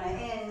 4, and a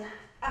in,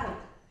 out,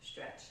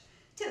 stretch.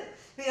 2.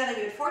 We're gonna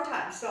do it 4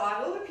 times. So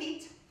I will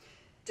repeat.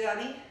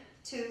 Dummy,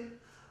 2,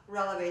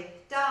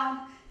 relevate,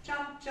 down,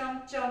 jump,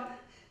 jump, jump,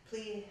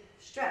 plie,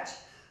 stretch,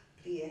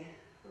 plie,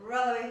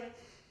 relevate,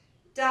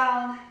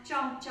 down,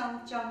 jump,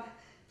 jump, jump,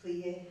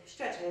 plie,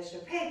 stretch,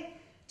 plie.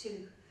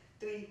 2,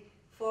 3,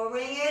 4,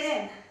 bring it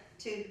in.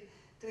 2,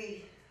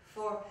 3,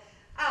 4,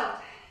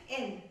 out,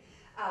 in,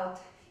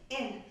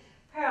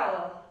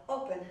 parallel,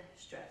 open,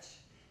 stretch.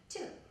 2.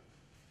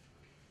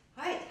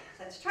 All right,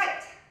 let's try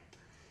it.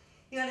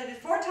 You're gonna do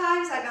it 4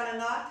 times. I'm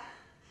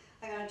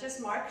gonna just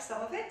mark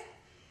some of it.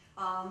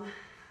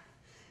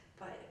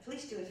 But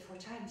please do it 4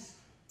 times.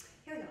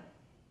 Here we go.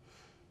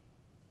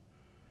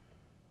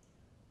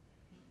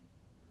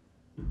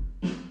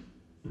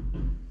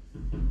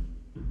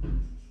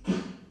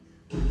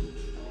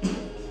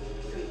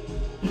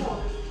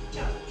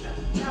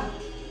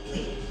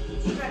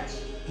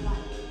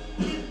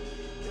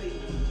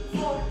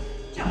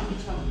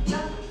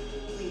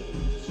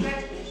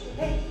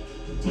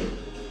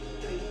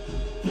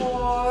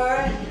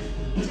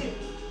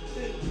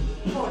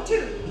 2,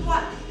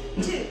 1,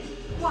 2,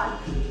 1,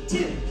 2.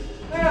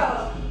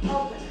 Roll,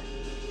 open,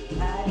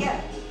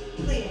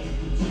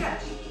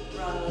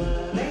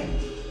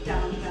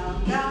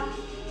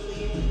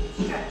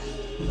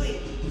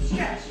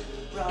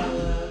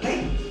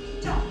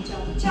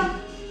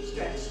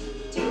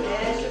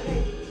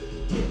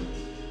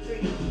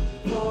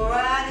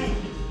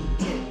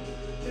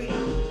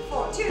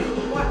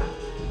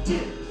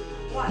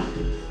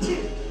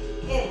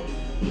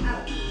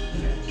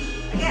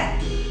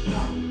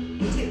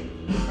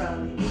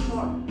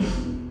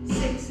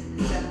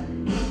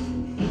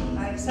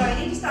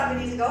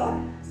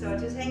 go. So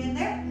just hang in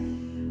there.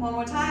 One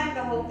more time,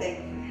 the whole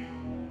thing.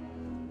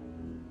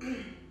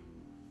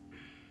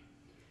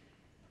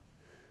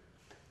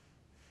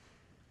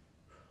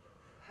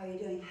 How are you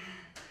doing?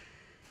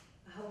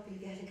 I hope you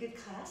get a good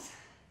class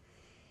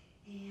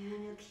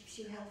and it keeps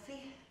you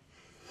healthy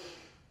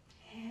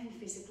and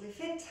physically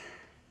fit.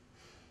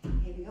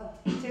 Here we go.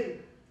 2,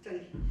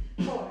 3,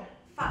 4,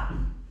 5,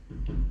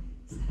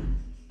 7,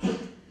 8.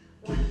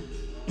 1,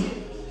 2,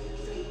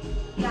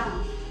 3.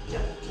 Down.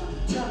 Jump,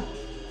 jump, jump.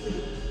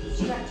 Breathe.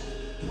 Stretch.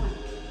 1,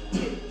 2.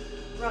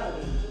 Roll.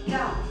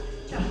 Down.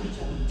 Jump,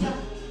 jump, jump.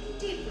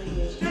 Deeply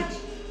stretch.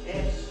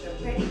 Extra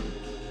breath.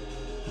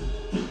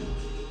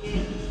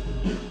 In.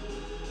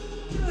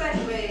 2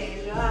 extra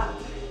ways.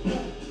 Out. In.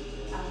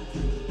 Out.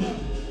 In.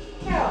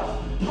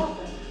 Parallel.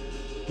 Open.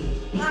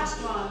 Last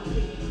one.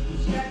 Breathe.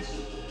 Stretch.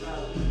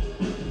 Roll.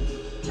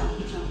 Jump,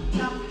 jump,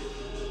 jump.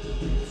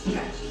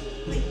 Stretch.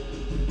 Breathe.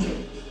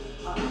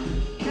 2. Up.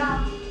 Down.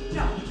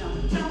 Jump, jump,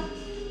 jump.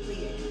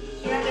 Breathe.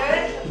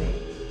 Stretch. Okay.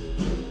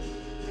 2,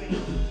 3,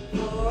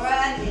 4,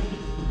 and in.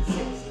 6,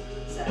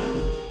 7,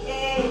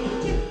 8.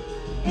 2.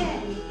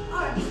 In.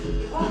 Arms.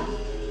 Walk.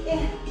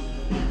 In.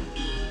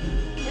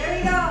 There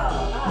we go.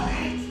 All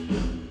right.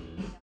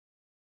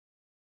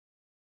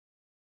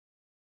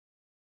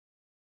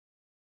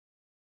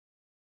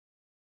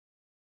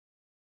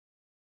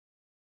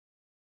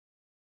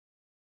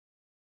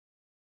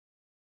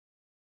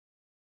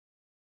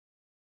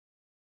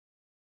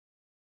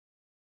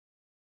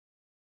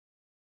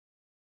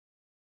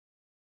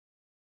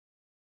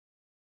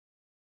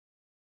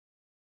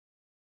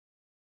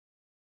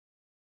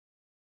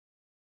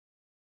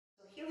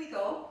 So here we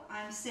go.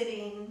 I'm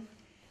sitting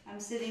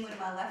with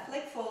my left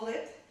leg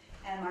folded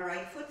and my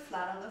right foot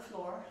flat on the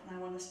floor, and I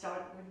want to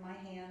start with my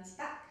hands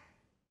back.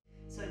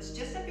 So it's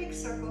just a big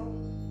circle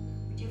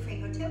with your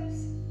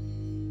fingertips,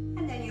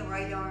 and then your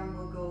right arm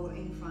will go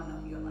in front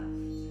of your left.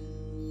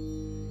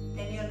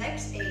 Then your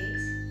next 8,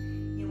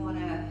 you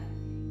wanna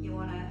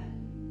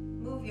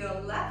move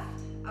your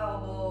left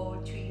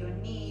elbow to your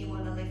knee. You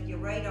wanna lift your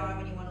right arm,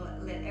 and you wanna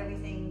let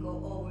everything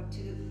go over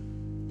to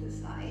the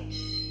side.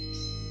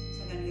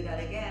 So I'm gonna do that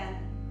again.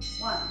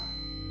 1,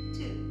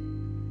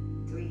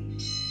 2, 3,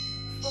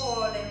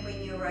 4. Then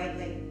bring your right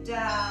leg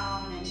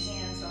down and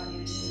hands on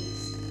your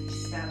knees.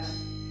 7,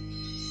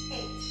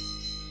 8.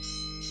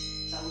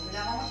 So we'll do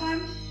that one more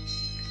time.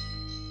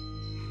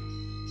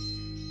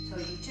 So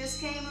you just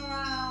came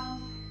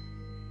around,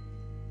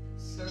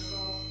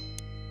 circle,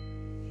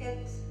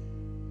 hit,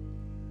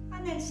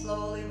 and then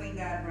slowly bring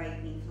that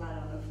right knee flat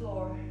on the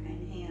floor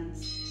and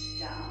hands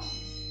down.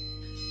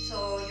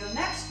 So your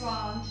next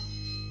round,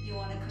 you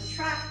want to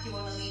contract, you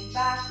want to lean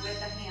back, let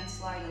the hands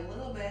slide a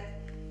little bit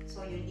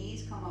so your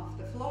knees come off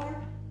the floor.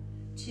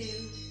 2,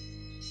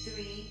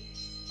 3,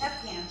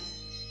 left hand,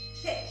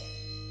 hit,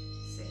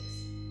 6,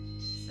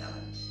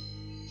 7,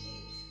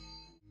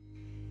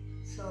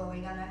 8. So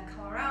we're gonna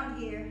come around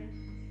here.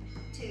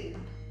 2,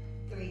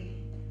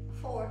 3,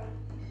 4,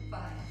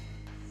 5,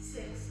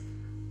 6,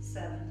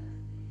 7,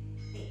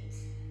 8.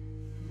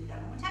 Do that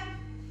one more time.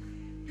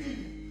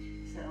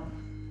 So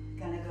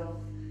gonna go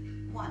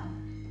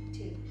 1,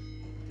 2,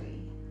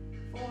 3,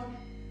 4,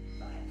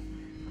 5,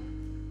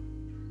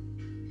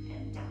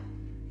 and down.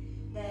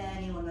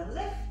 Then you want to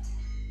lift.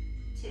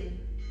 2,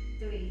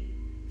 3,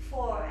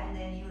 4, and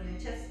then you're gonna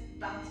just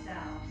bounce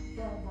down.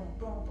 Boom, boom,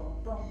 boom, boom,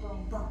 boom, boom,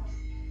 boom.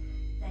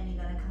 Then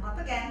you're gonna come up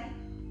again.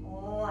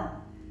 1,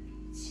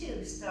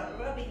 2. Start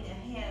rubbing your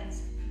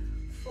hands.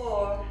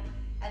 4,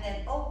 and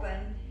then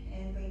open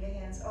and bring the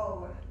hands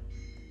over.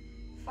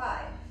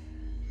 5.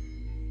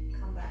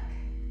 Come back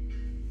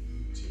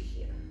to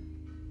here.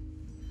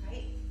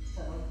 Right?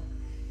 So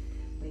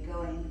we're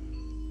going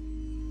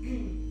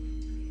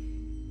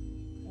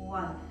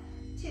 1,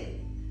 2,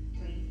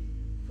 3,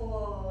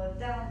 4,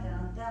 down,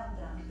 down, down,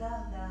 down,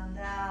 down, down,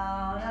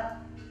 down,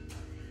 up.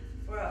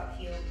 Rock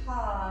your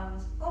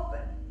palms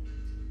open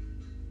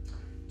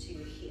to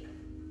here.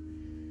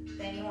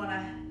 Then you want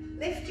to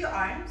lift your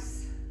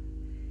arms,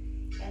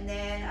 and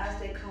then as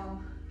they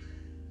come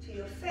to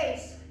your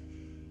face,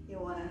 you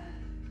want to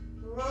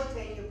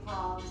rotate your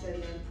palms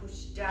and then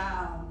push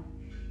down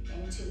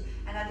into,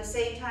 and at the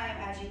same time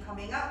as you're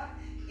coming up,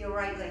 your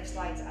right leg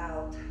slides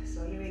out.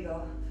 So here we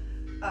go,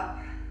 up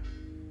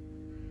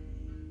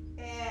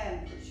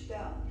and push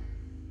down.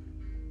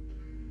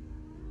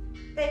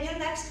 Then your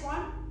next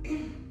one,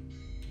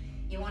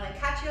 you want to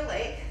catch your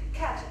leg,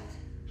 catch it,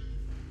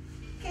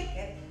 kick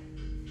it,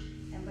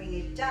 and bring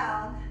it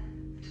down,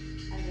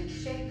 and then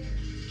shake,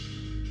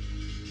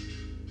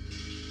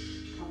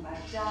 come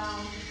back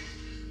down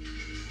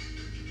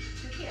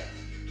to here.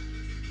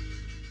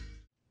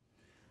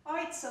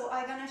 Alright, so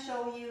I'm going to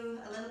show you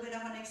a little bit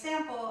of an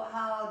example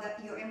how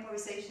your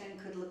improvisation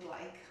could look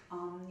like.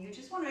 You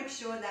just want to make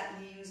sure that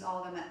you use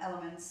all the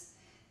elements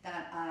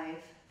that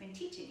I've been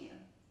teaching you.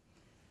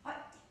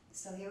 Alright,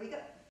 so here we go.